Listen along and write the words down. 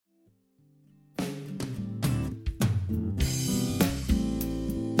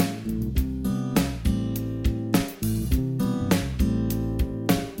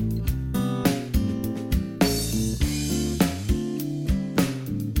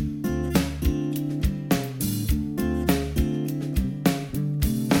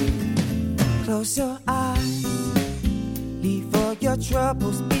Close your eyes, leave all your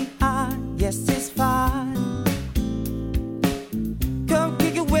troubles behind. Yes, it's fine. Come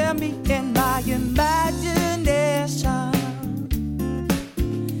kick it with me in my imagination.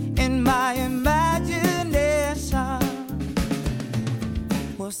 In my imagination.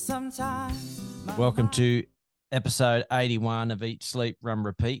 Well, sometimes. Welcome to episode 81 of Eat, Sleep, Run,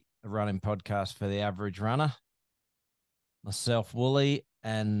 Repeat, a running podcast for the average runner. Myself, Wooly,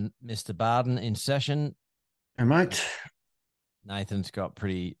 and Mr. Barden in session. Hey, mate. Nathan's got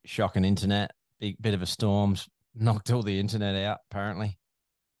pretty shocking internet. Big bit of a storm's knocked all the internet out, apparently.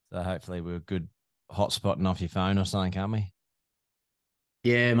 So hopefully we're good hotspotting off your phone or something, can't we?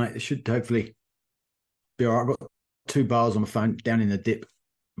 Yeah, mate. It should hopefully be all right. I've got 2 bars on my phone down in the dip,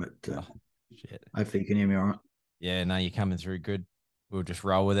 but Shit. hopefully you can hear me all right. Yeah, no, you're coming through good. We'll just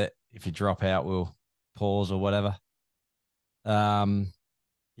roll with it. If you drop out, we'll pause or whatever.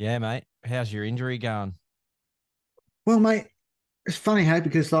 Yeah, mate. How's your injury going? Well, mate, it's funny, hey,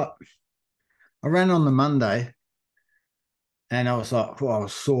 because like I ran on the Monday and I was like, well, I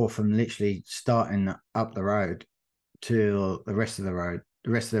was sore from literally starting up the road to the rest of the road,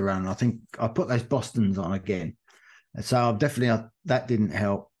 the rest of the run. I think I put those Bostons on again. And so I've definitely, that didn't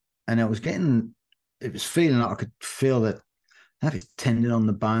help. And it was feeling like I could feel that I have a tendon on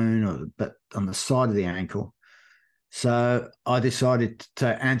the bone but on the side of the ankle. So I decided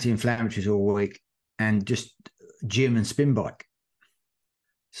to anti-inflammatories all week and just gym and spin bike.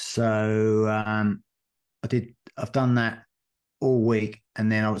 So I've done that all week, and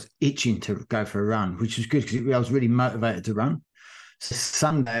then I was itching to go for a run, which was good because I was really motivated to run. So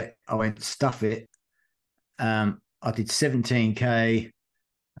Sunday I went to stuff it. I did 17K,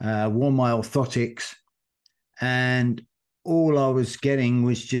 wore my orthotics, and all I was getting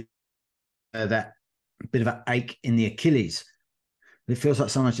was just that bit of an ache in the Achilles. It feels like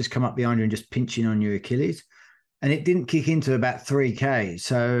someone's just come up behind you and just pinching on your Achilles. And it didn't kick into about 3K.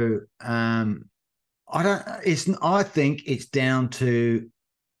 So I think it's down to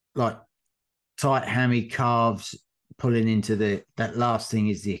like tight hammy calves pulling into that last thing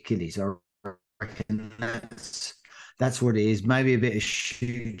is the Achilles. I reckon that's what it is. Maybe a bit of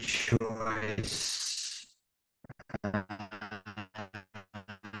shoe choice.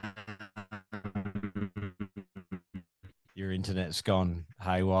 Your internet's gone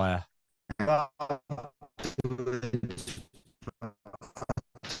haywire.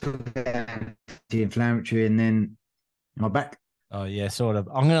 Anti-inflammatory, and then my back. Oh, yeah, sort of.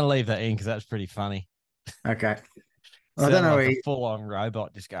 I'm going to leave that in because that's pretty funny. Okay. I don't know. Like a full-on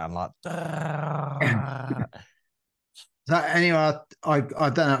robot just going like. So anyway, I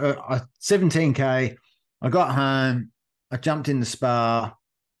don't know. 17K. I got home. I jumped in the spa.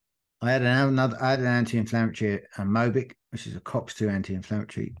 I had an anti-inflammatory, Mobic, which is a COX-2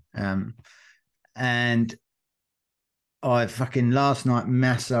 anti-inflammatory, and I fucking last night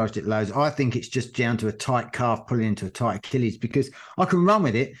massaged it loads. I think it's just down to a tight calf pulling into a tight Achilles because I can run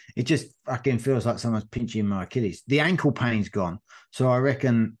with it. It just fucking feels like someone's pinching my Achilles. The ankle pain's gone, so I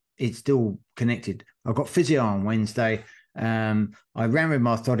reckon it's still connected. I got physio on Wednesday. I ran with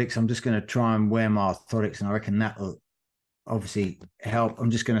my orthotics. I'm just going to try and wear my orthotics, and I reckon that will obviously help. I'm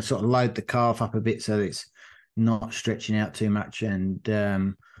just going to sort of load the calf up a bit so it's not stretching out too much. And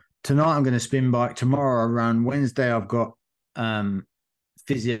tonight I'm going to spin bike. Tomorrow I run. Wednesday I've got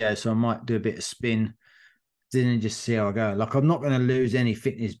physio, so I might do a bit of spin. Then just see how I go. Like I'm not going to lose any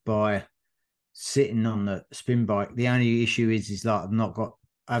fitness by sitting on the spin bike. The only issue is like I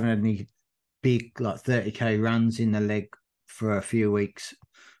haven't had any big like 30K runs in the leg for a few weeks,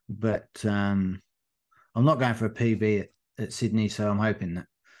 but I'm not going for a PB at Sydney, so I'm hoping that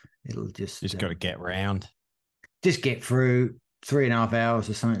it'll just got to get round, just get through 3.5 hours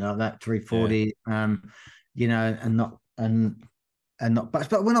or something like that, 3:40. Yeah. And not.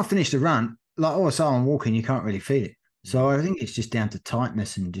 But when I finish the run, like also I'm walking, you can't really feel it. So I think it's just down to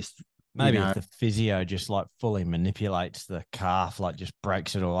tightness and just maybe if the physio just like fully manipulates the calf, like just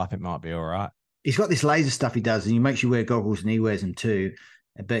breaks it all up, it might be all right. He's got this laser stuff he does, and he makes you wear goggles, and he wears them too.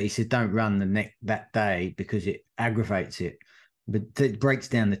 But he said don't run the neck that day because it aggravates it. But it breaks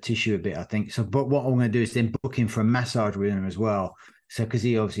down the tissue a bit, I think. So, but what I'm going to do is then book him for a massage with him as well. So, because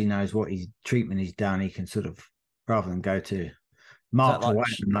he obviously knows what his treatment he's done, he can sort of, rather than go to Mark away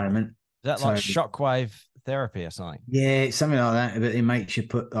at the moment. Is that like shockwave therapy or something? Yeah, it's something like that. But it makes you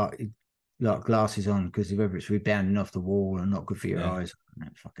put like glasses on because whether it's rebounding off the wall or not good for your eyes.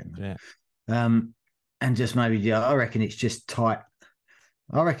 Yeah. And just maybe, I reckon it's just tight.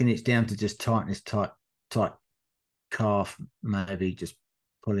 I reckon it's down to just tightness, tight calf, maybe just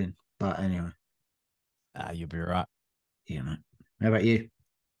pulling. But anyway. You'll be right. Yeah, mate. How about you?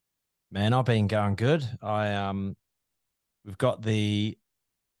 Man, I've been going good. We've got the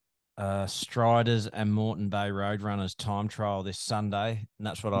Striders and Moreton Bay Roadrunners time trial this Sunday, and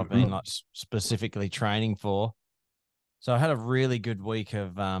that's what I've been like specifically training for. So I had a really good week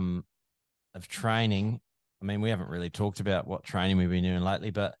of training. I mean, we haven't really talked about what training we've been doing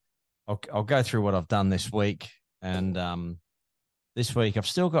lately, but I'll go through what I've done this week. And this week I've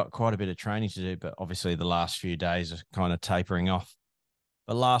still got quite a bit of training to do, but obviously the last few days are kind of tapering off.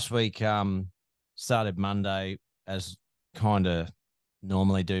 But last week started Monday as kind of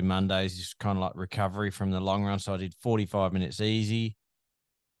normally do Mondays, just kind of like recovery from the long run. So I did 45 minutes easy.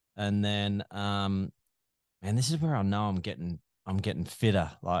 And then man, this is where I know I'm getting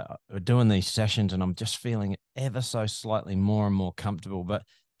fitter. Like we're doing these sessions and I'm just feeling ever so slightly more and more comfortable. But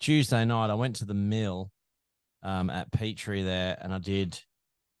Tuesday night I went to the mill at Petrie there, and I did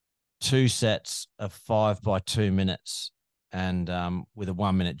 2 sets of 5 by 2 minutes, and with a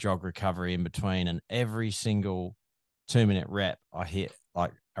 1 minute jog recovery in between. And every single 2 minute rep, I hit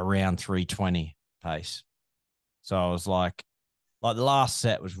like around 320 pace. So I was like the last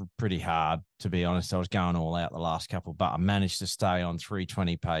set was pretty hard, to be honest. I was going all out the last couple, but I managed to stay on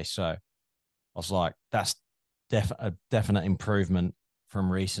 320 pace. So I was like, that's a definite improvement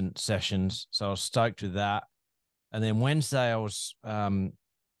from recent sessions. So I was stoked with that. And then Wednesday I was going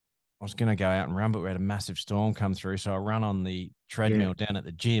to go out and run, but we had a massive storm come through. So I ran on the treadmill down at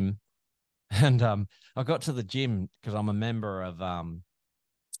the gym. And I got to the gym because I'm a member of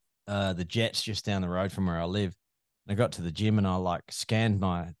the Jets just down the road from where I live. And I got to the gym and I like scanned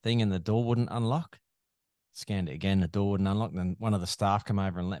my thing and the door wouldn't unlock. Scanned it again, the door wouldn't unlock. And then one of the staff come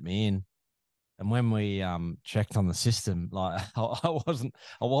over and let me in. And when we checked on the system, like I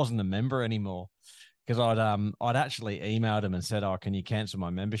wasn't a member anymore, because I'd actually emailed them and said, "Oh, can you cancel my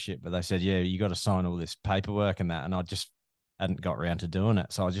membership?" But they said, "Yeah, you got to sign all this paperwork and that." And I just hadn't got around to doing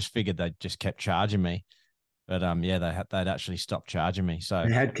it, so I just figured they just kept charging me. But yeah, they'd actually stopped charging me. So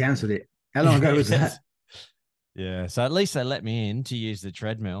they had cancelled it. How long ago was that? Yeah, so at least they let me in to use the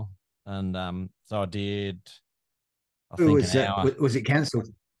treadmill, and so I did. I think an hour. Was it cancelled?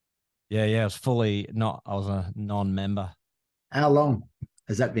 Yeah, it was fully not. I was a non-member. How long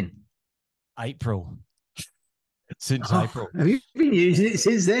has that been? April. Since April. Have you been using it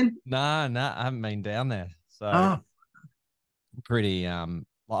since then? No, I haven't been down there. So pretty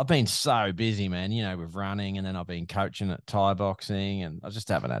I've been so busy, man, with running, and then I've been coaching at Thai boxing, and I just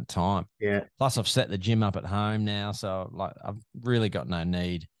haven't had time. Yeah. Plus I've set the gym up at home now, so like I've really got no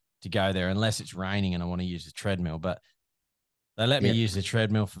need to go there unless it's raining and I want to use the treadmill. But they let me use the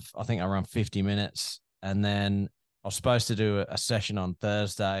treadmill for, I think I run 50 minutes, and then I was supposed to do a session on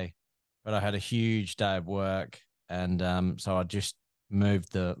Thursday, but I had a huge day of work, and so I just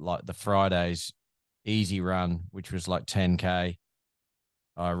moved the Friday's easy run, which was like 10K.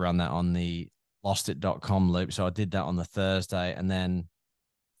 I run that on the lostit.com loop. So I did that on the Thursday, and then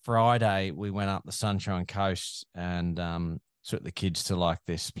Friday we went up the Sunshine Coast and took the kids to like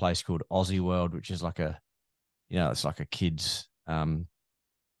this place called Aussie World, which is like it's like a kids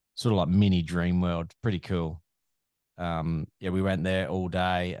sort of like mini dream world. Pretty cool. We went there all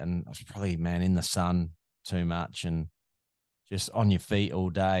day, and I was probably, man, in the sun too much and just on your feet all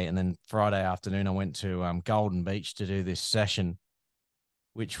day. And then Friday afternoon I went to Golden Beach to do this session,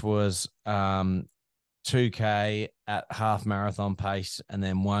 which was 2K at half marathon pace, and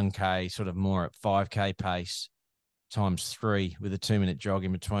then 1K sort of more at 5K pace times 3 with a 2-minute jog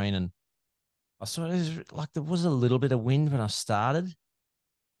in between. And I saw it was like there was a little bit of wind when I started,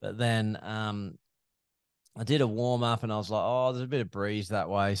 but then I did a warm up and I was like, oh, there's a bit of breeze that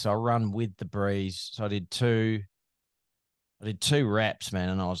way. So I run with the breeze. So I did two reps, man,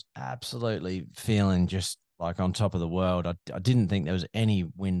 and I was absolutely feeling just like on top of the world. I didn't think there was any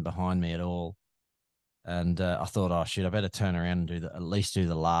wind behind me at all. And I thought, oh, shit, I better turn around and at least do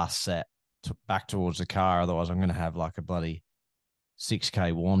the last set back towards the car. Otherwise, I'm going to have like a bloody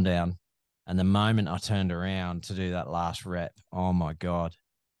 6K warm down. And the moment I turned around to do that last rep, oh, my God,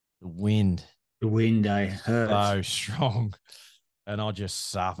 the wind. The wind, hurt. So strong. And I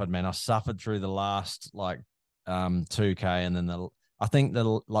just suffered, man. I suffered through the last like 2K, and then I think the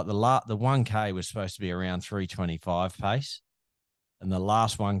 1K was supposed to be around 325 pace, and the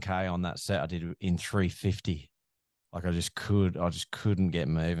last 1K on that set I did in 350. Like I just couldn't get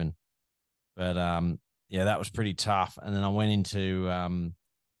moving. But that was pretty tough. And then I went into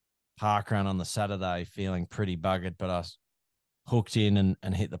parkrun on the Saturday feeling pretty buggered, but I hooked in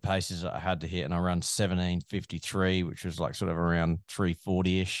and hit the paces that I had to hit, and I ran 17:53, which was like sort of around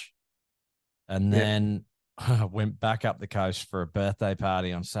 340-ish. And then I went back up the coast for a birthday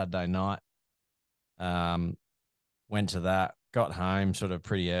party on Saturday night. Went to that, got home sort of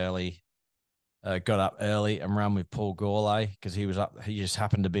pretty early. Got up early and run with Paul Gourlay because he was up. He just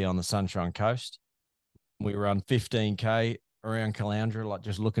happened to be on the Sunshine Coast. We run 15K around Caloundra, like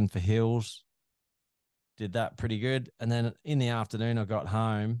just looking for hills. Did that pretty good. And then in the afternoon, I got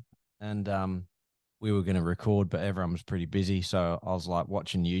home and we were going to record, but everyone was pretty busy. So I was like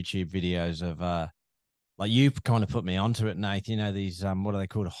watching YouTube videos of like you kind of put me onto it, Nath. You know, these, what are they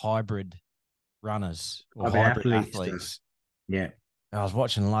called? Hybrid runners or hybrid athletes. Yeah. I was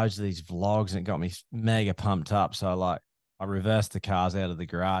watching loads of these vlogs and it got me mega pumped up. So like I reversed the cars out of the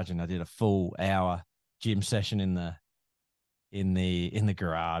garage and I did a full hour gym session in the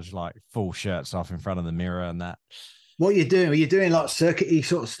garage, like full shirts off in front of the mirror and that. What are you doing? Are you doing like circuit-y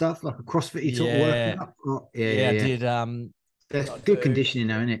sort of stuff, like a CrossFit sort of workout? Oh, yeah. I did. That's good conditioning,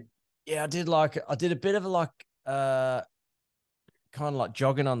 though, isn't it? Yeah, I did a bit of a kind of like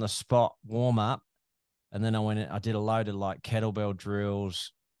jogging on the spot warm up, and then I did a load of like kettlebell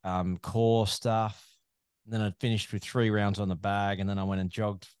drills, core stuff. And then I finished with 3 rounds on the bag, and then I went and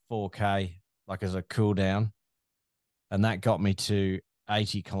jogged 4K like as a cool down, and that got me to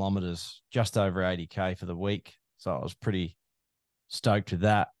 80 kilometers, just over 80K for the week. So I was pretty stoked with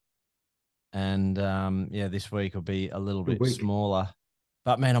that. And this week will be a little bit smaller.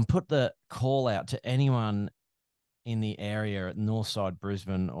 But man, I'm put the call out to anyone in the area at Northside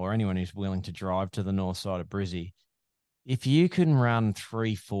Brisbane or anyone who's willing to drive to the north side of Brizzy. If you can run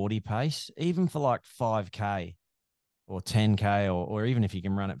 340 pace, even for like 5K or 10K, or even if you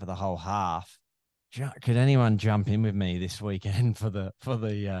can run it for the whole half, could anyone jump in with me this weekend for the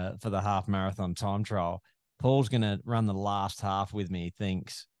half marathon time trial? Paul's going to run the last half with me, he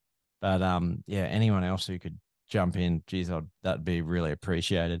thinks. But anyone else who could jump in, geez, that'd be really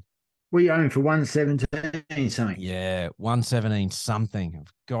appreciated. What are you aiming for, 117 something? Yeah, 117 something.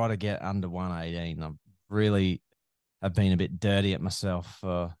 I've got to get under 118. I really have been a bit dirty at myself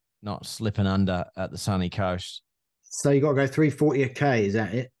for not slipping under at the sunny coast. So you got to go 340 a K, is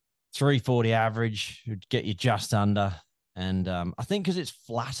that it? 340 average would get you just under. And I think because it's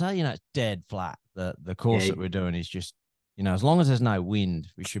flatter, it's dead flat. The course that we're doing is just, as long as there's no wind,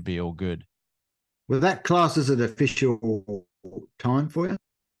 we should be all good. Well, that class is an official time for you?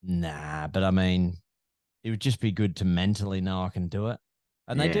 Nah, but I mean, it would just be good to mentally know I can do it.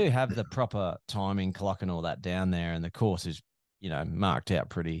 And they do have the proper timing clock and all that down there. And the course is, marked out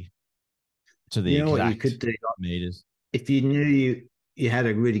pretty to the exact what you could do, meters. If you knew you had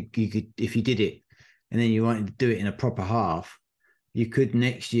if you did it and then you wanted to do it in a proper half, you could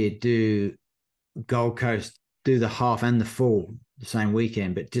next year do Gold Coast, do the half and the full the same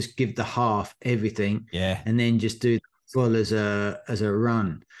weekend, but just give the half everything. Yeah. And then just do the full as a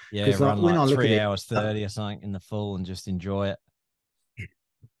run. Yeah, run when I look 3 hours 30 or something in the full and just enjoy it.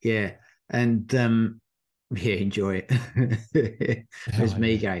 Yeah. And enjoy it. There's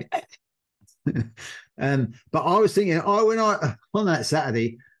me going. But I was thinking, when I on that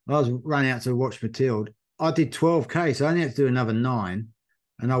Saturday, I was running out to watch Matilda. I did 12K, so I only had to do another 9,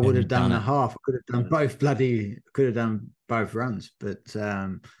 and I would have done a half. I could have done both runs, but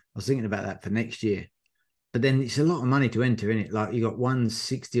I was thinking about that for next year. But then it's a lot of money to enter in it. Like you got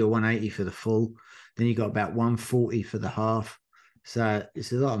 160 or 180 for the full, then you got about 140 for the half. So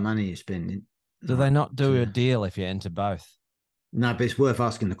it's a lot of money you're spending. Do they not do a deal if you enter both? No, but it's worth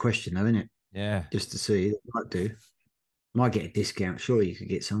asking the question, though, isn't it? Yeah. Just to see. They might do. Might get a discount. Surely you could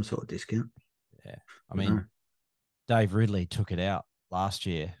get some sort of discount. Yeah. I mean, Dave Ridley took it out last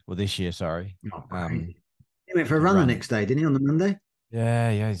year. Well, this year, sorry. He went for a run the next day, didn't he, on the Monday? Yeah,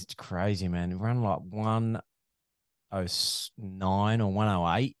 it's crazy, man. He ran like 109 or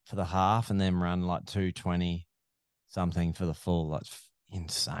 108 for the half and then run like 220 something for the full. That's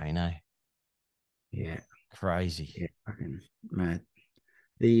insane, eh? Yeah. Crazy. Yeah, fucking mad.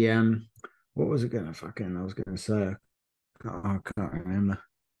 The what was it gonna I was gonna say? I can't remember.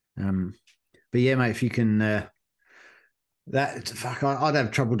 But yeah, mate, if you can I'd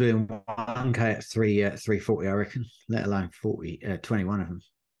have trouble doing 1K at 340, I reckon, let alone 21 of them.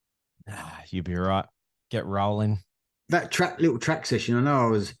 You'll be right. Get rolling. That little track session, I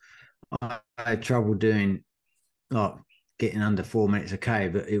know I had trouble doing, like, getting under 4 minutes a K,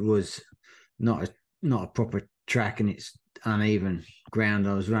 but it was not a proper track and it's uneven ground.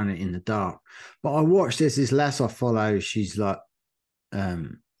 I was running in the dark. But I watched this lass I follow, she's like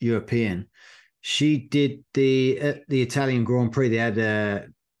European. She did the Italian Grand Prix. They had the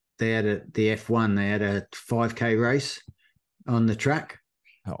F1. They had a 5K race on the track.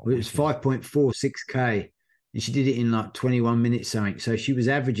 It was 5.46K, and she did it in like 21 minutes something. So she was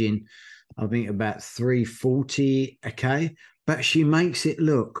averaging, I think, about 340 a K. But she makes it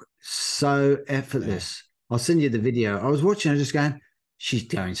look so effortless I'll send you the video. I was watching her just going, she's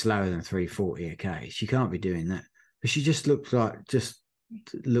going slower than 340 a K. She can't be doing that. But she just looked like she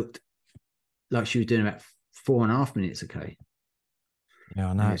was doing about 4.5 minutes a K.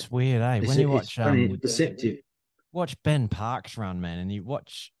 Yeah, I know. Yeah. It's weird, eh? When you watch it's deceptive. watch Ben Parks run, man, and you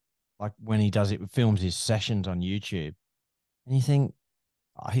watch like when he films his sessions on YouTube, and you think,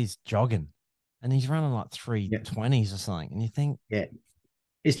 oh, he's jogging, and he's running like 320s or something, and you think, yeah,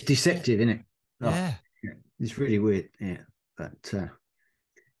 it's deceptive, isn't it? Yeah. Yeah, it's really weird. Yeah, but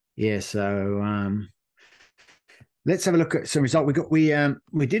yeah. So let's have a look at some result.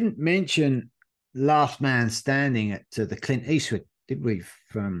 We didn't mention Last Man Standing at the Clint Eastwood, did we?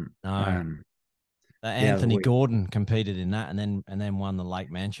 From No. Anthony Gordon competed in that, and then won the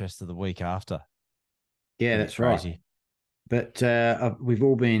Lake Manchester the week after. Yeah, that's crazy. Right. But we've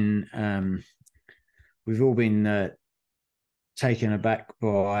all been taken aback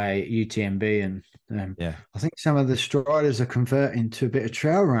by UTMB, and I think some of the striders are converting to a bit of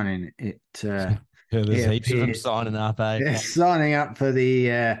trail running. There's heaps of them signing up, eh? Yeah, signing up for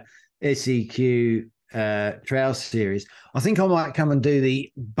the SEQ trail series. I think I might come and do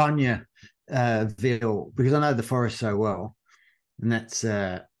the Bunya Ville, because I know the forest so well, and that's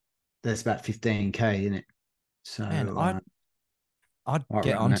about 15K, isn't it? So man, I'd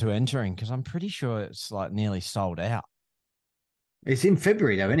get onto entering, because I'm pretty sure it's like nearly sold out. It's in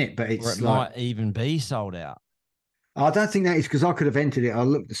February though, isn't it? But it might even be sold out. I don't think that is, because I could have entered it. I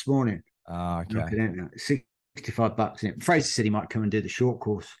looked this morning. Oh, okay. I could enter it. $65 in it. Fraser said he might come and do the short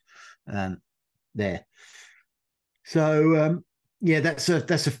course there. So yeah, that's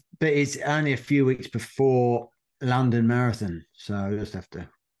but it's only a few weeks before London Marathon, so I just have to.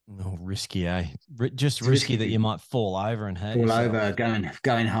 Oh, risky, eh? Just risky that you might fall over and hurt yourself. Over going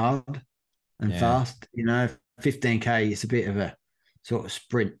hard and fast. 15K. It's a bit of a sort of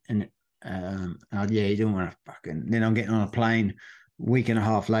sprint, and you don't want to fucking. Then I'm getting on a plane a week and a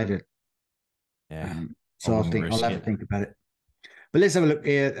half later. Yeah. So I'll have to think about it. But let's have a look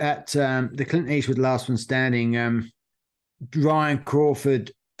here at the Clint Eastwood Last One Standing. Ryan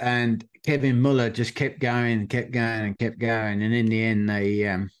Crawford and Kevin Muller just kept going, and in the end, they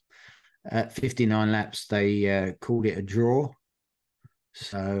at 59 laps they called it a draw.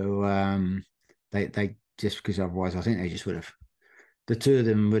 So they just, because otherwise I think they just would have, the two of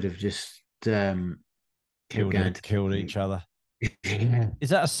them would have just killed each other. Is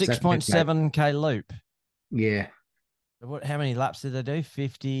that a 6.7K loop? Yeah. How many laps did they do?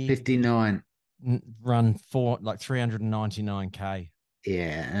 59. Run 399K.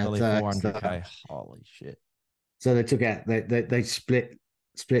 Yeah, nearly 400K. Holy shit! So they took out they split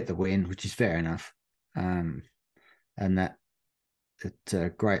the win, which is fair enough. And it's a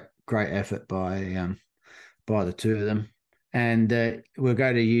great effort by the two of them. And we'll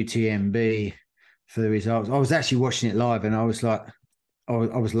go to UTMB for the results. I was actually watching it live, and I was like, I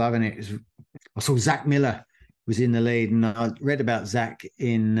was loving it. I saw Zach Miller was in the lead, and I read about Zach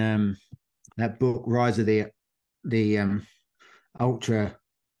in that book, Rise of the Ultra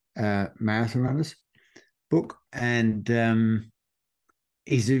Marathon Runners book, and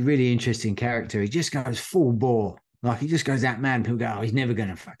he's a really interesting character. He just goes full bore, like he just goes out mad, and people go, "Oh, he's never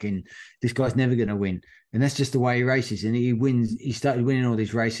gonna this guy's never gonna win," and that's just the way he races. And he wins. He started winning all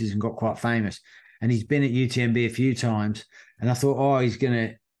these races and got quite famous. And he's been at UTMB a few times, and I thought, oh, he's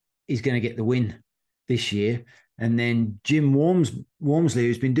gonna get the win this year. And then Jim Walmsley,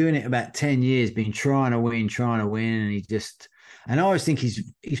 who's been doing it about 10 years, been trying to win, and I always think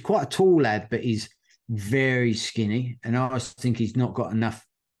he's quite a tall lad, but he's very skinny. And I always think he's not got enough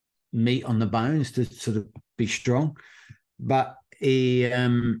meat on the bones to sort of be strong. But he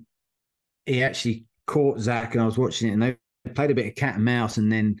actually caught Zach, and I was watching it, and they played a bit of cat and mouse,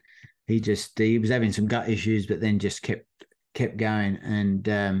 and then he was having some gut issues, but then just kept going,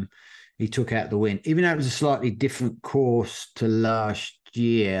 and he took out the win. Even though it was a slightly different course to last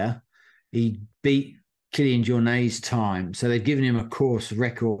year, he beat Killian Jornet's time. So they've given him a course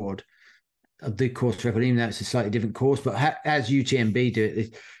record, even though it's a slightly different course. But as UTMB do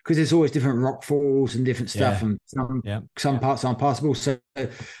it, because there's always different rock falls and different stuff, and some parts aren't passable. So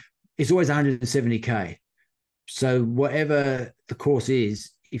it's always 170K. So whatever the course is,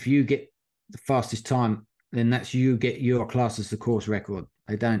 if you get the fastest time, then you get your class as the course record.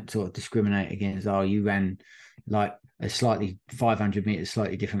 They don't sort of discriminate against, you ran like a slightly 500 meters,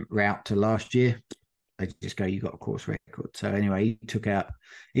 slightly different route to last year. They just go, you got a course record. So anyway, he took out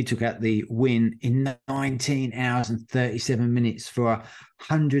the win in 19 hours and 37 minutes for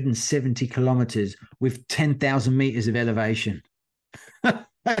 170 kilometers with 10,000 meters of elevation.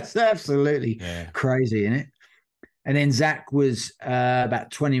 That's absolutely crazy, isn't it? And then Zach was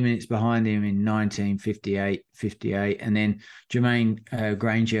about 20 minutes behind him in 1958. And then Jermaine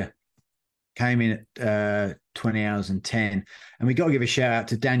Granger came in at 20 hours and 10. And we got to give a shout out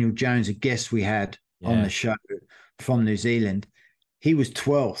to Daniel Jones, a guest we had on the show from New Zealand. He was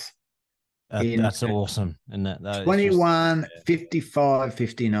 12th. That's awesome. And that 21, 55,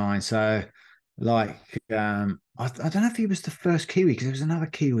 59. So, like, I don't know if he was the first Kiwi, because there was another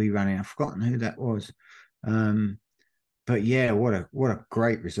Kiwi running. I've forgotten who that was. But yeah, what a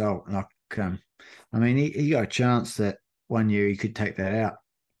great result. Like, I mean, he got a chance that one year he could take that out.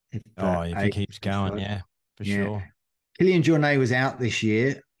 If he keeps going, for sure. Kilian Jornet was out this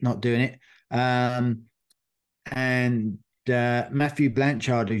year, not doing it. And Matthew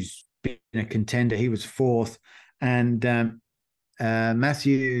Blanchard, who's been a contender, he was 4th. And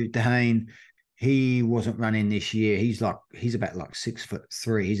Matthew Dehane, he wasn't running this year. He's about like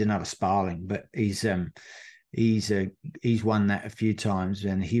 6'3". He's another Sparling, but he's won that a few times,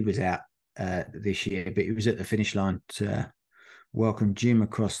 and he was out this year, but he was at the finish line to welcome Jim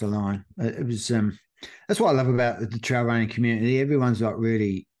across the line. It was that's what I love about the trail running community. Everyone's like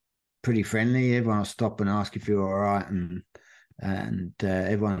really pretty friendly. Everyone will stop and ask if you're all right, and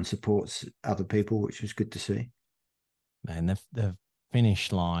everyone supports other people, which was good to see. Man, the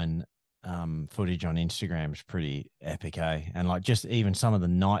finish line footage on Instagram is pretty epic, eh? And like just even some of the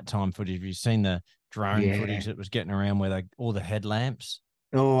nighttime footage. Have you seen the drone footage that was getting around where all the headlamps?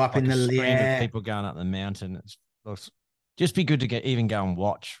 Up like in the people going up the mountain. It's just be good to go and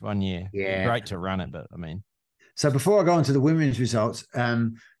watch one year. Yeah, great to run it, but I mean. So before I go on to the women's results,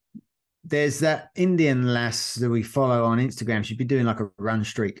 there's that Indian lass that we follow on Instagram. She'd be doing like a run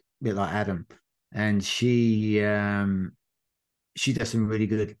streak, a bit like Adam, and she does some really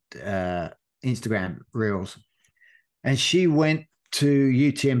good Instagram reels. And she went to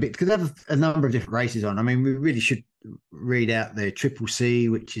UTMB because they have a number of different races on. I mean, we really should read out the Triple C,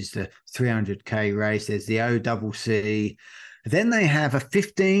 which is the 300K race. There's the OCC. Then they have a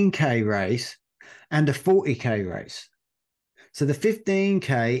 15K race and a 40K race. So the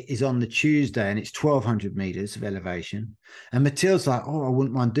 15K is on the Tuesday, and it's 1,200 meters of elevation. And Mathilde's like, I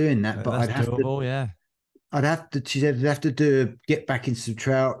wouldn't mind doing that, but I'd have to. She said, I'd have to get back into some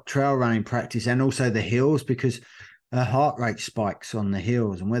trail running practice, and also the hills, because her heart rate spikes on the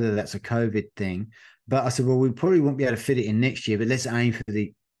hills, and whether that's a COVID thing. But I said, well, we probably won't be able to fit it in next year, but let's aim for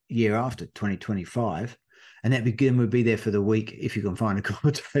the year after, 2025. And that begin would be there for the week if you can find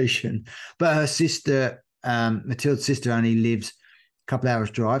accommodation. But her sister, Mathilde's sister, only lives a couple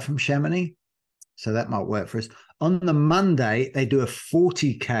hours drive from Chamonix. So that might work for us. On the Monday, they do a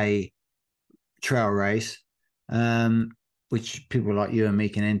 40K trail race, which people like you and me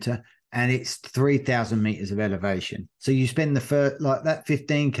can enter. And it's 3,000 meters of elevation. So you spend the first, like that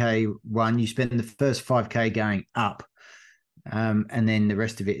 15K one, you spend the first 5K going up. And then the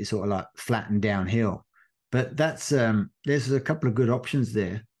rest of it is sort of like flat and downhill. But that's, there's a couple of good options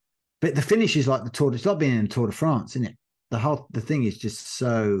there. But the finish is like the Tour. It's like being in the Tour de France, isn't it? The thing is just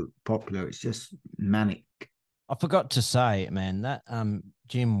so popular. It's just manic. I forgot to say, man, that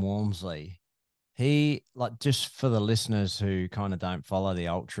Jim Walmsley, he, like, just for the listeners who kind of don't follow the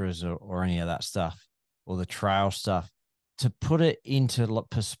ultras or any of that stuff or the trail stuff, to put it into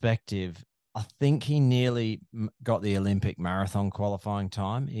perspective, I think he nearly got the Olympic marathon qualifying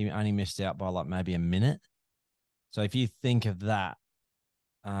time. He only missed out by like maybe a minute. So if you think of that,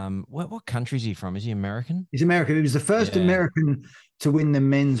 what country is he from? Is he American? He's American. He was the first American to win the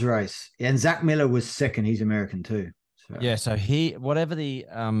men's race. And Zach Miller was second. He's American too. So. Yeah, so he, whatever the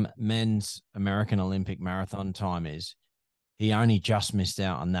men's American Olympic marathon time is, he only just missed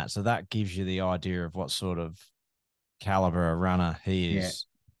out on that. So that gives you the idea of what sort of caliber of runner he is.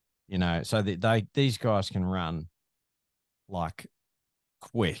 Yeah. You know, so these guys can run like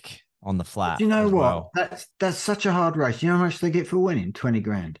quick on the flat. Do you know what? Well. That's such a hard race. You know how much they get for winning? 20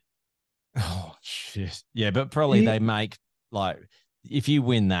 grand. Oh shit. Yeah, but probably they make, like, if you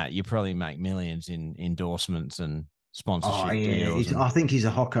win that, you probably make millions in endorsements and sponsorship deals. I think he's a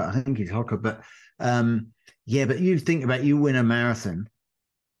hawker. But but you think about, you win a marathon,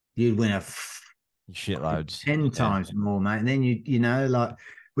 you'd win a shitloads 10 times more, mate. And then you know, like,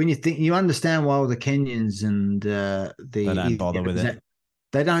 when you think, you understand why all the Kenyans and they don't bother with it.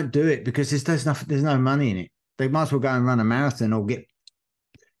 They don't do it because there's no money in it. They might as well go and run a marathon or get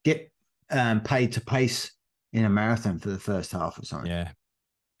paid to pace in a marathon for the first half or something. Yeah.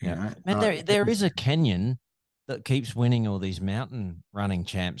 You know? Man, there is a Kenyan that keeps winning all these mountain running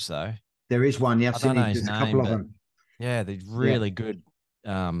champs, though. There is one. Yeah, I don't know his name, a couple of them. Yeah, they're really good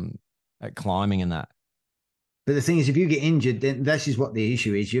at climbing and that. But the thing is, if you get injured, then this is what the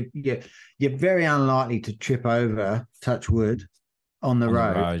issue is. You're very unlikely to trip over, touch wood, on the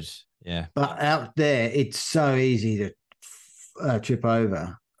road. roads. Yeah. But out there, it's so easy to trip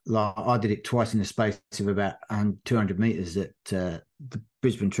over. Like I did it twice in the space of about 200 meters at the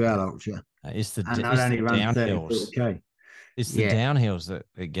Brisbane Trail Ultra. It's the And I'd only run downhills. 30K. It's the downhills that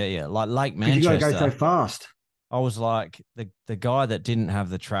get you. Like Lake Because Manchester. you got to go so fast. I was like the guy that didn't have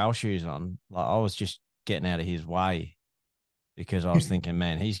the trail shoes on. Like I was just getting out of his way because I was thinking,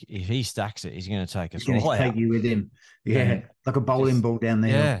 man, if he stacks it, he's going to take us all out. Take you with him. Yeah, like a bowling ball down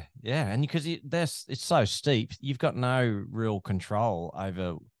there. Yeah, yeah, and because it's so steep, you've got no real control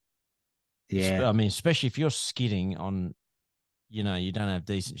over. Yeah, I mean, especially if you're skidding on, you don't have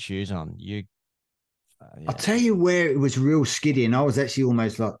decent shoes on. Yeah. I'll tell you where it was real skiddy, and I was actually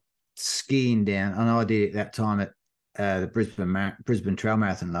almost like skiing down, and I did it that time at the Brisbane Trail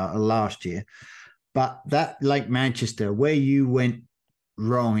Marathon last year. But that Lake Manchester, where you went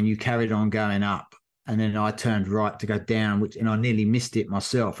wrong and you carried on going up, and then I turned right to go down, and I nearly missed it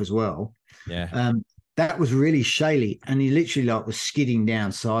myself as well. Yeah. That was really shaly, and he literally was skidding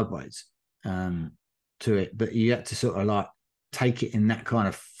down sideways to it. But you had to sort of like take it in that kind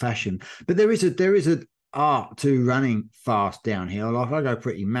of fashion. But there is a art to running fast downhill. Like I go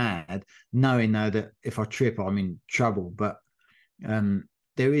pretty mad, knowing though that if I trip, I'm in trouble. But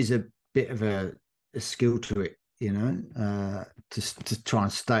there is a bit of a skill to it, to try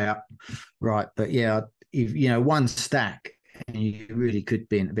and stay up right. But yeah, if one stack, and you really could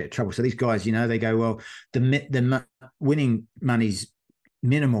be in a bit of trouble. So these guys, they go, well, the winning money's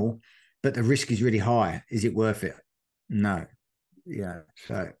minimal, but the risk is really high. Is it worth it? No. Yeah.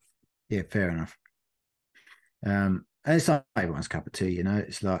 So yeah, fair enough. And it's not everyone's cup of tea,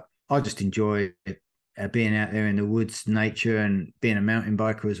 It's like I just enjoy being out there in the woods, nature, and being a mountain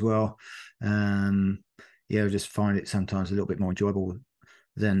biker as well. I just find it sometimes a little bit more enjoyable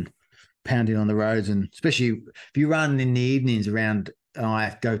than pounding on the roads, and especially if you run in the evenings around.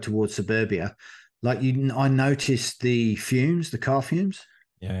 I go towards suburbia, I notice the car fumes.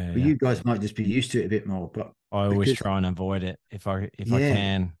 Yeah, but you guys might just be used to it a bit more. But I always try and avoid it if I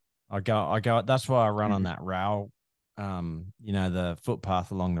can. I go. That's why I run on that rail. The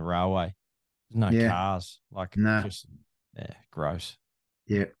footpath along the railway. There's no cars. Gross.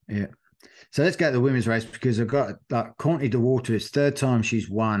 Yeah. So let's go to the women's race, because I've got Courtney Dauwalter. It's third time she's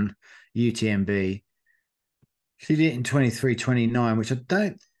won UTMB. She did it in 23:29, which I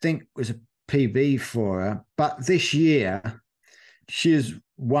don't think was a PB for her. But this year, she has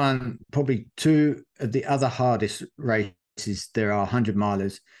won probably two of the other hardest races. There are 100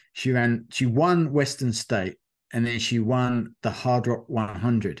 milers. She won Western State, and then she won the Hard Rock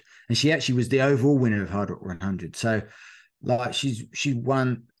 100. And she actually was the overall winner of Hard Rock 100. So she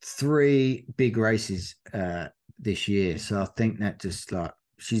won 3 big races this year. So I think that just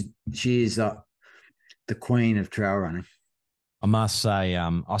she is the queen of trail running. I must say,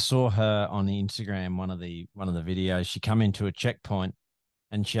 I saw her on Instagram, one of the videos. She come into a checkpoint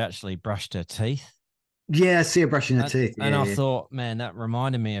and she actually brushed her teeth. Yeah, I see her brushing her teeth. And I thought, man, that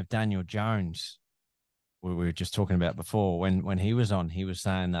reminded me of Daniel Jones, we were just talking about before. When he was on, he was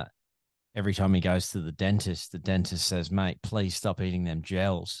saying that every time he goes to the dentist says, mate, please stop eating them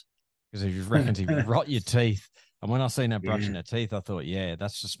gels, because he reckons he rot your teeth. And when I seen her brushing her teeth, I thought, yeah,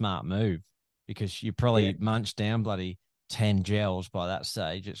 that's a smart move, because you probably munched down bloody 10 gels by that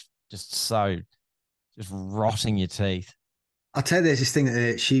stage. It's just rotting your teeth. I'll tell you, there's this thing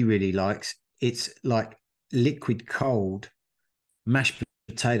that she really likes. It's like liquid cold mashed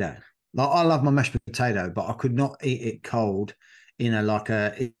potato. Like I love my mashed potato, but I could not eat it cold.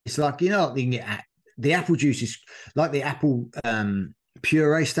 It's like, the apple juice is like the apple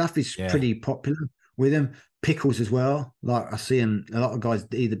puree stuff is pretty popular with them. Pickles as well. Like I see them, a lot of guys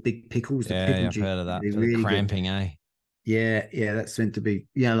eat the big pickles. The pickle I've juice, heard of that. really cramping, eh? Yeah, that's meant to be,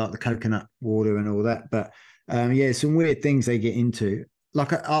 like the coconut water and all that. But some weird things they get into.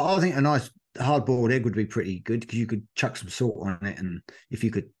 Like I think a nice hard-boiled egg would be pretty good, because you could chuck some salt on it, and if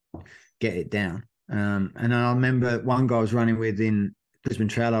you could get it down. And I remember one guy I was running with in Brisbane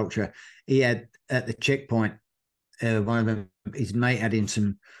Trail Ultra. He had at the checkpoint, one of them, his mate had in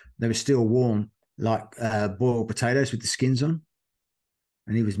some. They were still warm, boiled potatoes with the skins on,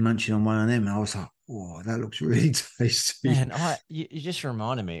 and he was munching on one of them. And I was like, "Oh, that looks really tasty." Man, you just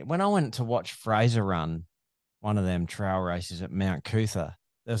reminded me, when I went to watch Fraser run one of them trail races at Mount Cootha,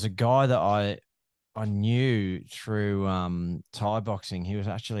 there's a guy that I knew through Thai boxing. He was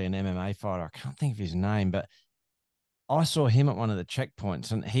actually an MMA fighter. I can't think of his name, but I saw him at one of the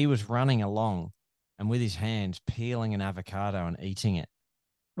checkpoints, and he was running along and with his hands peeling an avocado and eating it.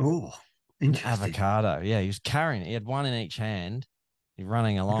 Oh, Interesting. avocado. Yeah, he was carrying it. He had one in each hand. He's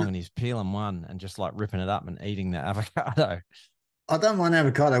running along and he's peeling one and just like ripping it up and eating the avocado. I don't mind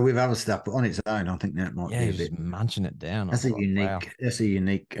avocado with other stuff, but on its own, I think that might Yeah, be a he's bit. just munching it down. I That's was a like, unique. wow. That's a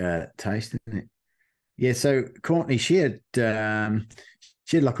unique taste, isn't it? Yeah. So Courtney, she had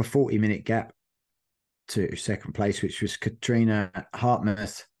like a 40-minute gap to second place, which was Katrina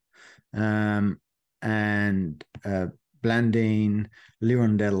Hartmuth, and Blandine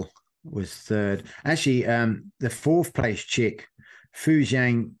Lirondelle was third. Actually, the fourth place chick, Fu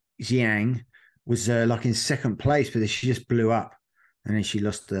Jiang, was like in second place, but then she just blew up, and then she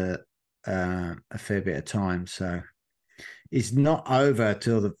lost a fair bit of time. So it's not over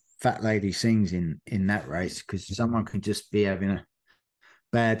till the fat lady sings in that race, because someone can just be having a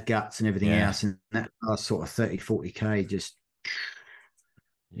bad guts and everything else, and that last sort of 30-40K just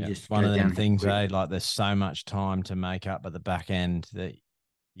just one go of them down things, quick. like there's so much time to make up at the back end that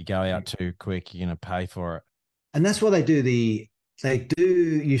you go out too quick, you're going to pay for it. And that's why they do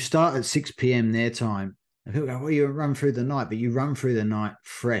you start at 6 p.m. their time, and people go, well, you run through the night, but you run through the night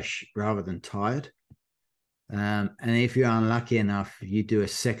fresh rather than tired. And if you're unlucky enough, you do a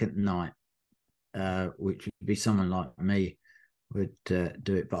second night, which would be someone like me would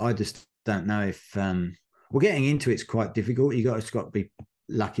do it. But I just don't know if getting into it's quite difficult. You got to be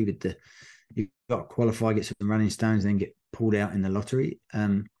lucky with you got to qualify, get some running stones, then get pulled out in the lottery.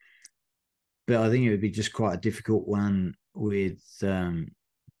 But I think it would be just quite a difficult one with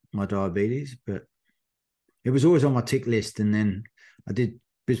my diabetes. But it was always on my tick list, and then I did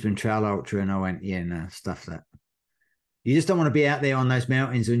Brisbane Trail Ultra, and I went, yeah, no, stuff that. You just don't want to be out there on those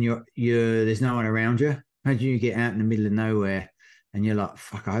mountains when you're there's no one around you. Imagine you get out in the middle of nowhere and you're like,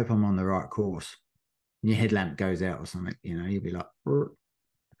 fuck, I hope I'm on the right course. And your headlamp goes out or something, you'll be like,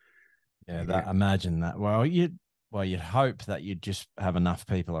 imagine that. Well, you'd hope that you'd just have enough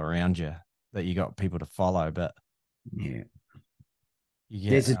people around you, that you got people to follow, but yeah. You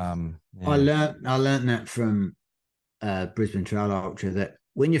get, I learned that from Brisbane Trail Ultra, that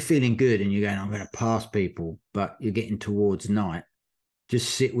when you're feeling good and you're going, I'm going to pass people, but you're getting towards night,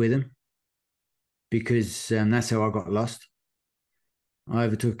 just sit with them, because that's how I got lost. I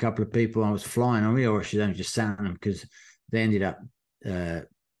overtook a couple of people. I was flying. I really should have just sat on them, because they ended up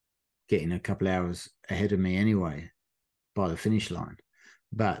getting a couple of hours ahead of me anyway by the finish line.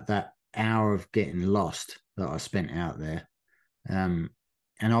 But that hour of getting lost that I spent out there, and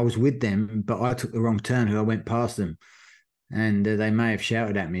I was with them, but I took the wrong turn. I went past them, and they may have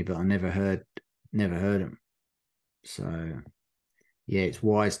shouted at me, but I never heard them. So yeah, it's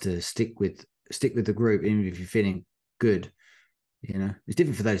wise to stick with the group, even if you're feeling good. It's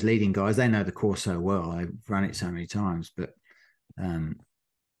different for those leading guys. They know the course so well. They've run it so many times, but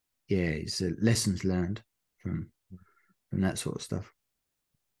it's lessons learned from that sort of stuff.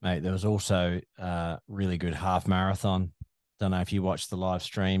 Mate, there was also a really good half marathon. Don't know if you watched the live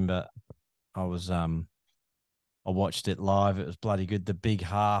stream, but I watched it live. It was bloody good. The big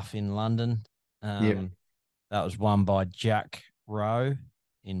half in London. That was won by Jack Rowe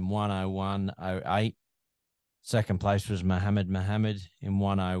in 1:01:08. Second place was Mohammed in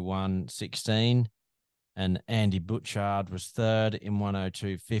 1:01:16. And Andy Butchard was third in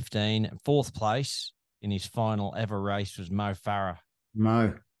 1:02:15. Fourth place in his final ever race was Mo Farah.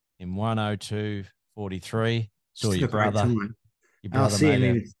 In 1:02:43. Saw your brother. Your brother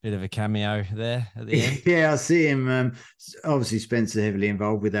made a bit of a cameo there at the end. Yeah, I see him. Obviously, Spencer heavily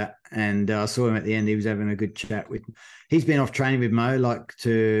involved with that, and I saw him at the end. He was having a good chat with. He's been off training with Mo, like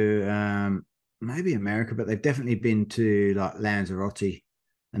to maybe America, but they've definitely been to like Lanzarote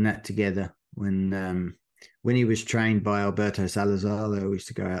and that together. When he was trained by Alberto Salazar, they always used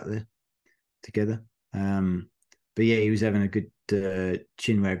to go out there together. But yeah, he was having a good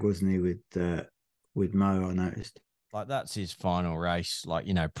chinwag, wasn't he, with Mo? I noticed. Like that's his final race, like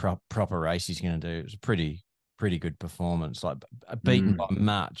proper race he's going to do. It was a pretty good performance. Like beaten by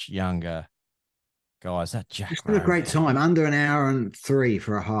much younger guys. That Jack. It's been a great time, under an hour and 3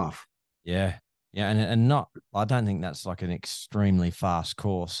 for a half. Yeah, and not. I don't think that's like an extremely fast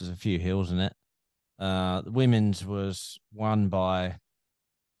course. There's a few hills in it. The women's was won by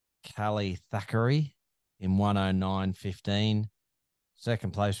Callie Thackeray in 1:09:15.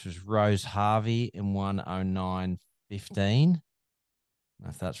 Second place was Rose Harvey in 1:09:15. I don't know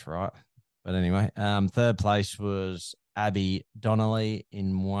if that's right. But anyway, third place was Abby Donnelly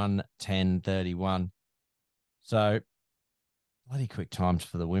in 1:10:31. So bloody quick times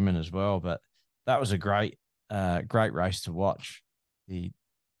for the women as well. But that was a great race to watch. The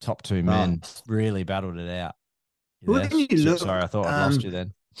top two men really battled it out. Sorry, I thought I'd lost you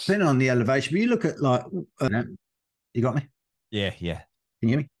then. Depending on the elevation, but you look at like, you got me? Yeah. Can you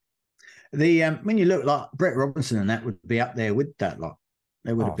hear me? The when you look like Brett Robinson and that would be up there with that lot.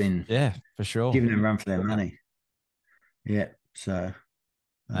 They would have been for sure, giving them a run for their money. Yeah. So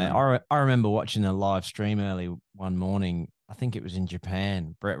I remember watching a live stream early one morning. I think it was in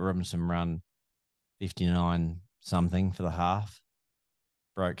Japan. Brett Robinson run 59 something for the half,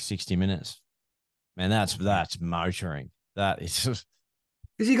 broke 60 minutes. Man, that's motoring. That is just.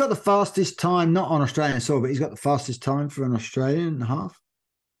 Has he got the fastest time, not on Australian soil, but he's got the fastest time for an Australian half?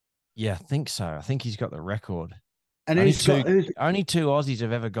 Yeah, I think so. I think he's got the record. And only two Aussies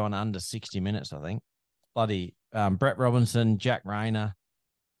have ever gone under 60 minutes, I think. Bloody Brett Robinson, Jack Rayner,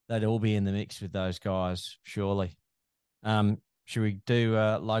 they'd all be in the mix with those guys, surely. Should we do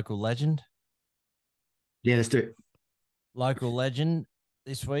local legend? Yeah, let's do it. Local legend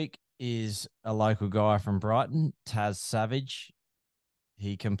this week is a local guy from Brighton, Taz Savage.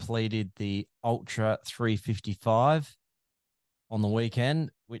 He completed the Ultra 355 on the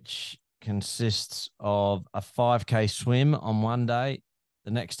weekend, which consists of a 5K swim on one day, the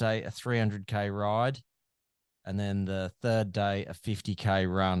next day a 300K ride, and then the third day a 50K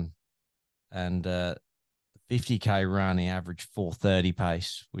run. And the 50K run, he averaged 4:30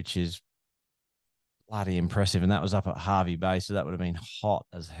 pace, which is bloody impressive. And that was up at Harvey Bay, so that would have been hot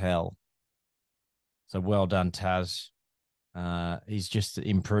as hell. So well done, Taz. He's just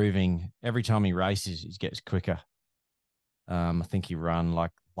improving. Every time he races, he gets quicker. I think he ran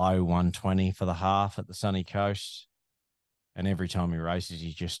like low 120 for the half at the Sunny Coast. And every time he races,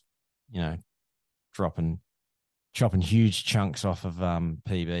 he's just, chopping huge chunks off of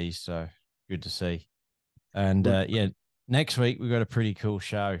PBs. So good to see. And next week we've got a pretty cool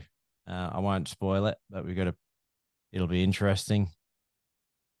show. I won't spoil it, but it'll be interesting.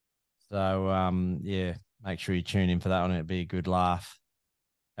 So make sure you tune in for that one. It'll be a good laugh.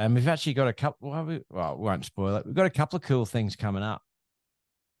 And we've actually got a couple. We won't spoil it. We've got a couple of cool things coming up.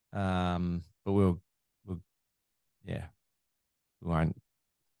 But we won't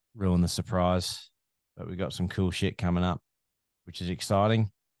ruin the surprise. But we've got some cool shit coming up, which is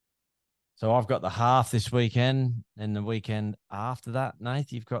exciting. So I've got the half this weekend, and the weekend after that,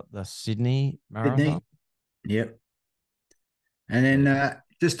 Nath, you've got the Sydney Marathon. Yep. And then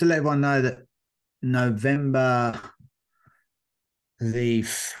just to let everyone know that November the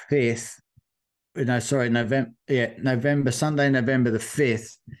 5th, Sunday, November the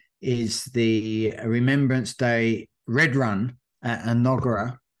 5th is the Remembrance Day Red Run at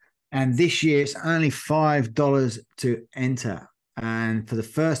Enoggera. And this year it's only $5 to enter. And for the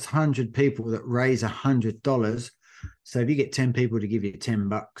first 100 people that raise $100, so if you get 10 people to give you $10,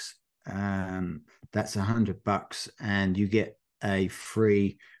 that's $100, and you get a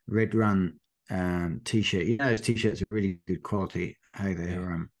free Red Run t-shirt. Those t-shirts are really good quality. Hey,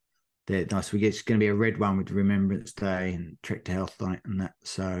 they're nice. It's going to be a red one with Remembrance Day and Trek to Health on it and that.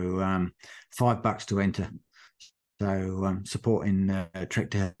 So $5 to enter. So supporting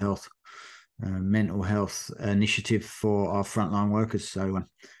Trek to Health, mental health initiative for our frontline workers. So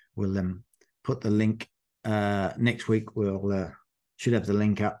we'll put the link next week. We'll should have the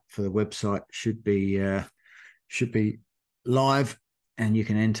link up for the website. Should be live, and you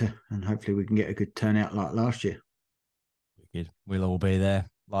can enter, and hopefully we can get a good turnout like last year. We'll all be there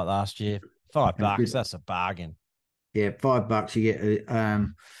like last year. $5, that's a bargain. Yeah, $5 you get.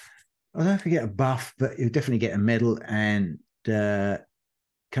 I don't know if you get a buff, but you definitely get a medal and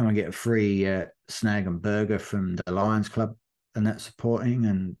come and get a free snag and burger from the Lions Club and that supporting.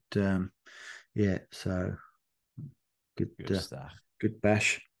 And so good stuff. Good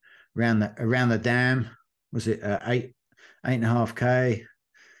bash around the dam. Was it 8.5K, a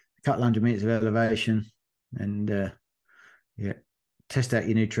couple hundred meters of elevation, and test out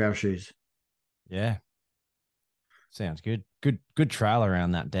your new trail shoes. Yeah, sounds good. Good trail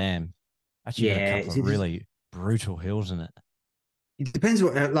around that dam. Actually, got a couple of really brutal hills in it. It depends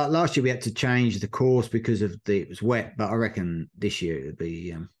what. Like last year, we had to change the course because it was wet, but I reckon this year it'll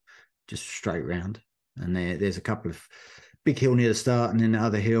be just straight round. And there's a couple of big hill near the start, and then the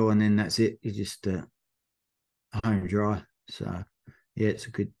other hill, and then that's it. You just home dry. So it's a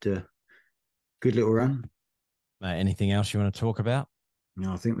good little run. Mate, anything else you want to talk about?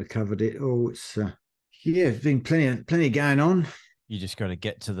 No, I think we covered it all. It's there's been plenty going on. You just got to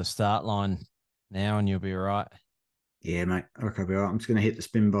get to the start line now, and you'll be all right. Yeah, mate. I reckon I'll be all right. I'm just going to hit the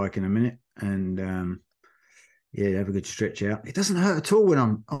spin bike in a minute, and have a good stretch out. It doesn't hurt at all when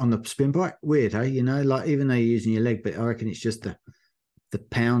I'm on the spin bike. Weird, hey? Like even though you're using your leg, but I reckon it's just the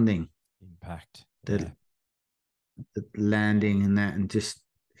pounding impact, the landing and that, and just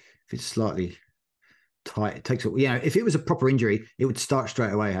if it's slightly tight, it takes if it was a proper injury, it would start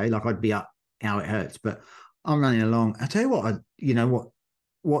straight away, hey? Like I'd be up, how it hurts, but I'm running along. I tell you what,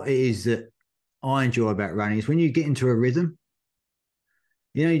 what it is that I enjoy about running is when you get into a rhythm.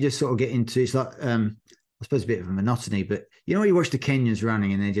 You just sort of get into it's like I suppose a bit of a monotony, but when you watch the Kenyans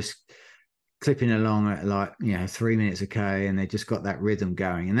running and they're just clipping along at like 3 minutes a k, and they just got that rhythm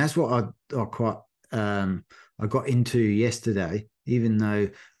going, and that's what I quite I got into yesterday, even though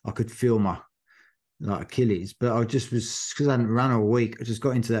I could feel my like Achilles, but I just was because I hadn't run all week. I just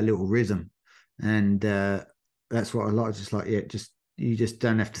got into that little rhythm, and that's what I like. Just like just you just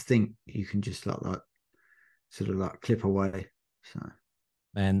don't have to think. You can just like sort of like clip away. So.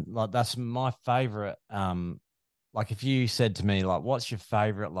 Man, like that's my favorite. Like if you said to me, like, what's your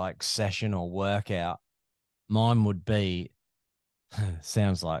favorite like session or workout? Mine would be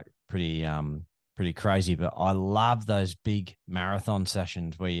sounds like pretty crazy, but I love those big marathon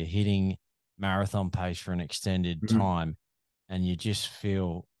sessions where you're hitting marathon pace for an extended time and you just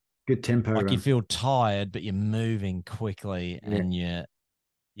feel good tempo. Like you feel tired, but you're moving quickly and you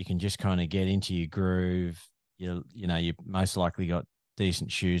can just kind of get into your groove. You most likely got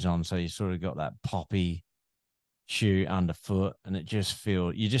decent shoes on, so you sort of got that poppy shoe underfoot, and you just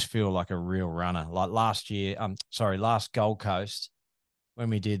feel like a real runner. Like last Gold Coast, when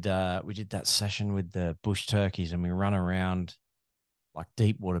we did that session with the bush turkeys, and we run around like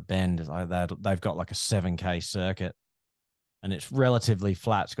Deepwater Bend, like that. They've got like a 7K circuit, and it's relatively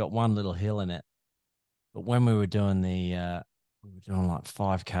flat. It's got one little hill in it. But when we were doing like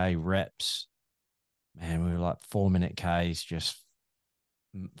 5K reps, man, we were like 4-minute Ks, just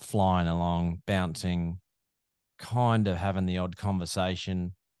flying along, bouncing, kind of having the odd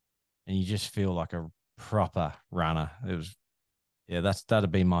conversation, and you just feel like a proper runner.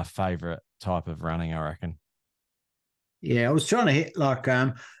 That'd be my favorite type of running, I reckon. Yeah, I was trying to hit like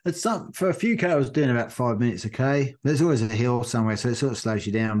it's not for a few K. I was doing about 5 minutes a K. There's always a hill somewhere, so it sort of slows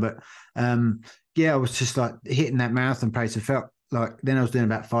you down. But I was just like hitting that marathon pace. I felt like then I was doing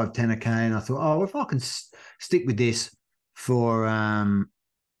about 5:10 a K, and I thought, oh, if I can stick with this for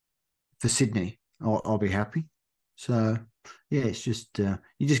Sydney, I'll be happy. So yeah, it's just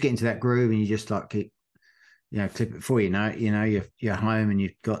you just get into that groove, and you just like keep clip it before you're home and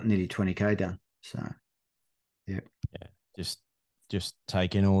you've got nearly 20K done. So yeah. Just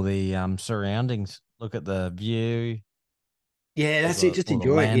take in all the surroundings. Look at the view. Yeah, that's it. Just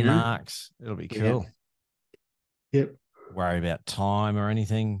enjoy it. Landmarks. It'll be cool. Yep. Worry about time or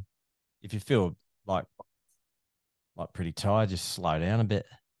anything. If you feel like pretty tired, just slow down a bit.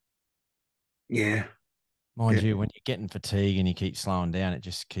 Yeah. Mind you, when you're getting fatigue and you keep slowing down, it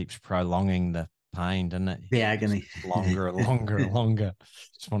just keeps prolonging the pain, doesn't it? The agony. Longer and longer and longer.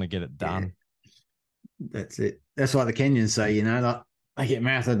 Just want to get it done. Yeah. That's it. That's like the Kenyans say, like I get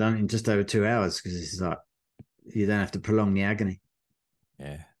marathon done in just over 2 hours because it's like you don't have to prolong the agony.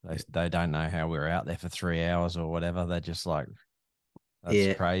 Yeah, they don't know how we're out there for 3 hours or whatever. They're just like,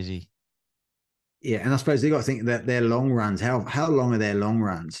 that's crazy. Yeah, and I suppose they got to think that their long runs. How long are their long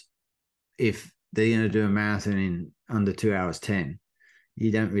runs? If they're going to do a marathon in under 2 hours 10,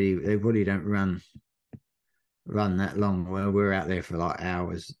 they probably don't run that long. Well, we're out there for like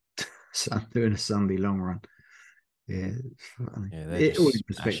hours. So I'm doing a Sunday long run. Yeah, it's funny. Yeah, all in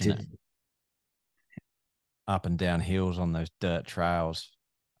perspective. Up and down hills on those dirt trails.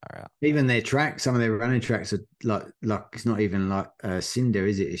 All right. Even their tracks, some of their running tracks are like it's not even like cinder,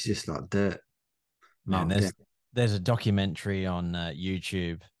 is it? It's just like dirt. Man, there's a documentary on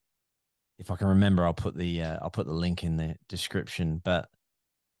YouTube. If I can remember, I'll put the link in the description. But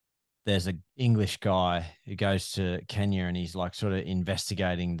there's an English guy who goes to Kenya, and he's like sort of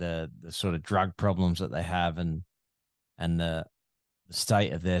investigating the sort of drug problems that they have and the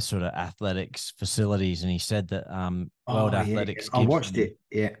state of their sort of athletics facilities. And he said that World Athletics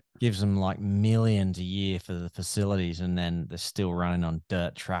gives them like millions a year for the facilities, and then they're still running on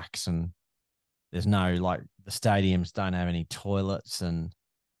dirt tracks, and there's no like the stadiums don't have any toilets, and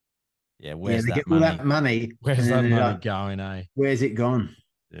where's that money? All that money. Where's that money going, eh? Where's it gone?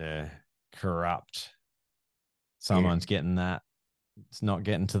 Yeah, corrupt. Someone's getting that. It's not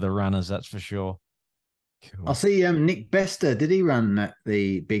getting to the runners, that's for sure. Cool. I see Nick Bester. Did he run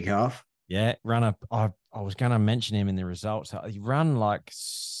the big half? Yeah, I was going to mention him in the results. He ran like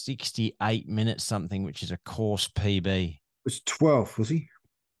 68 minutes something, which is a course PB. It was 12th, was he?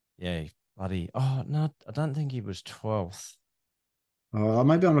 Yeah, bloody. Oh, no, I don't think he was 12th. Oh,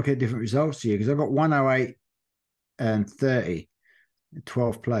 maybe I'm looking at different results here because I got 108 and 30.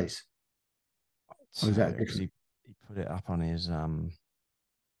 12th place. So was that he put it up on his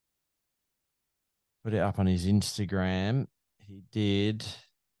Instagram. He did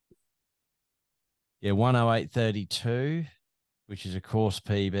 108.32, which is a course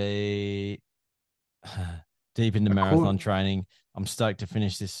PB. Deep into marathon training. I'm stoked to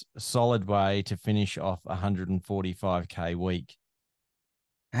finish this solid way to finish off 145K week.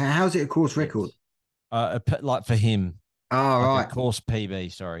 How's it a course record? Like for him. Oh, like right. A course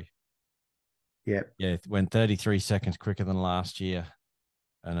PB, sorry. Yep. Yeah, it went 33 seconds quicker than last year.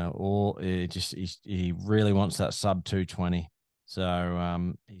 And he really wants that sub 220.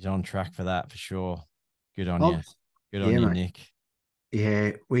 So he's on track for that for sure. Good on you. Good on you, mate. Nick.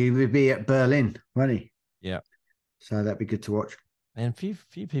 Yeah, we would be at Berlin, won't he? Yeah. So that'd be good to watch. And few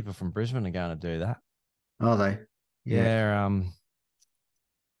people from Brisbane are going to do that. Are they? Yeah.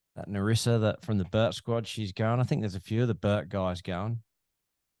 That Narissa from the Burt squad, she's going. I think there's a few of the Burt guys going.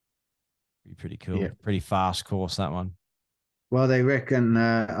 Be pretty cool. Yeah. Pretty fast course, that one. Well, they reckon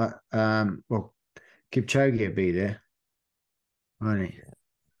Kipchoge will be there, won't he? Yeah,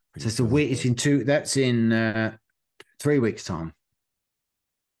 so it's a week. It's that's in 3 weeks' time.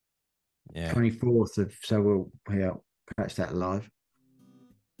 Yeah. 24th of. So we'll catch that live.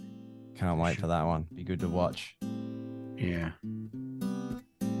 Can't wait for that one. Be good to watch. Yeah.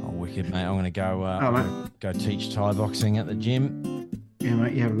 Oh, wicked, mate. I'm going to go go teach Thai boxing at the gym. Yeah,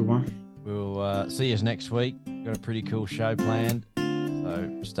 mate. You have a good one. We'll see you next week. Got a pretty cool show planned.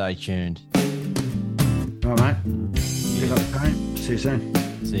 So stay tuned. All right, mate. Good luck, mate. See you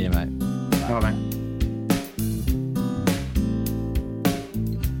soon. See you, mate. Bye, mate.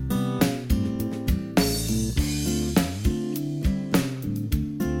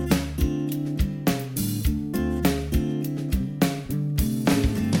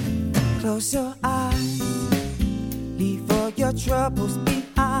 Close your eyes, leave all your troubles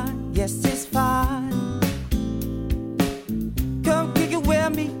behind. Yes, it's fine. Come kick it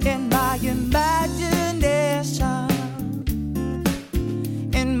with me in my imagination.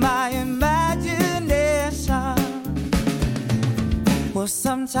 In my imagination. Well,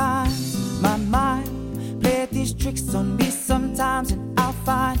 sometimes my mind plays these tricks on me sometimes, and I'll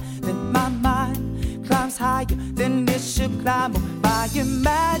find that my mind climbs higher than it should climb. My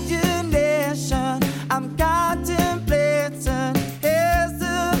imagination, I'm contemplating,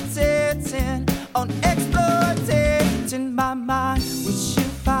 hesitating on exploiting my mind, which you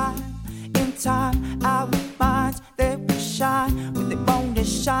find in time. Our minds, they will shine when they want to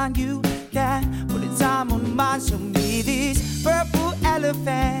shine. You can put a time on mine. Show me these purple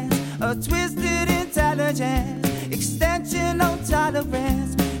elephants, a twisted intelligence, extension on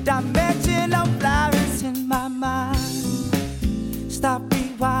tolerance, dimension on flowers in my mind. Stop,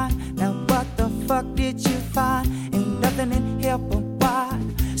 rewind. Now what the fuck did you find? Ain't nothing in here but what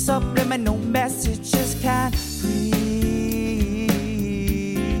subliminal messages can breathe.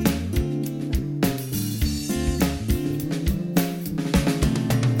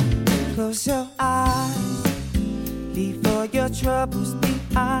 Close your eyes, leave all your troubles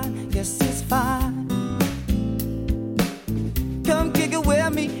behind. Yes, it's fine. Come kick it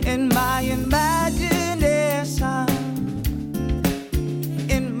with me in my imagination.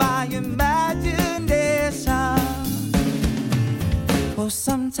 In my imagination. Oh,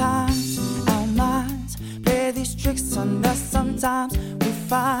 sometimes our minds play these tricks on us. Sometimes we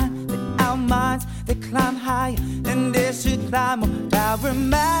find that our minds, they climb higher than they should climb. Our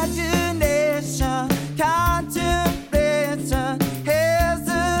imagination, contemplating,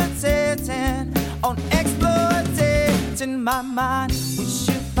 hesitating on exploiting my mind, which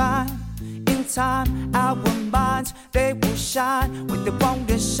you find in time. Our minds, they will shine when they want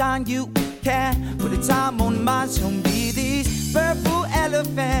to shine. You can put a time on mine. Show me these purple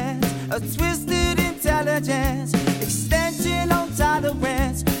elephants, a twisted intelligence, extension on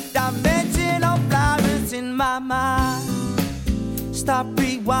tolerance, dimension on flowers in my mind. Stop,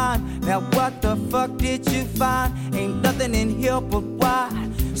 rewind. Now what the fuck did you find? Ain't nothing in here but what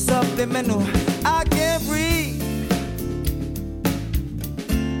subliminal. I can't breathe.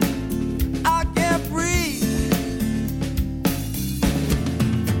 I can't breathe.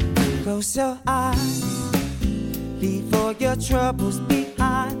 Close your eyes, leave all your troubles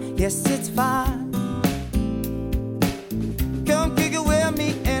behind. Yes, it's fine. Come kick it with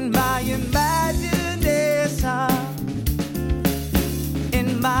me in my imagination.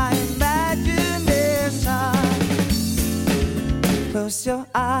 In my imagination. Close your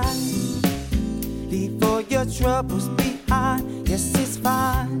eyes, leave all your troubles behind. Yes, it's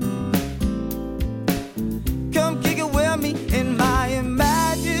fine. Come kick it with me in my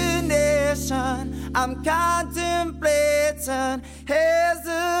imagination. I'm contemplating,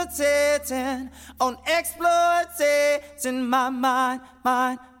 hesitating on exploiting my mind,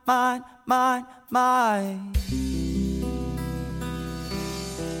 mind, mind, mind, mind.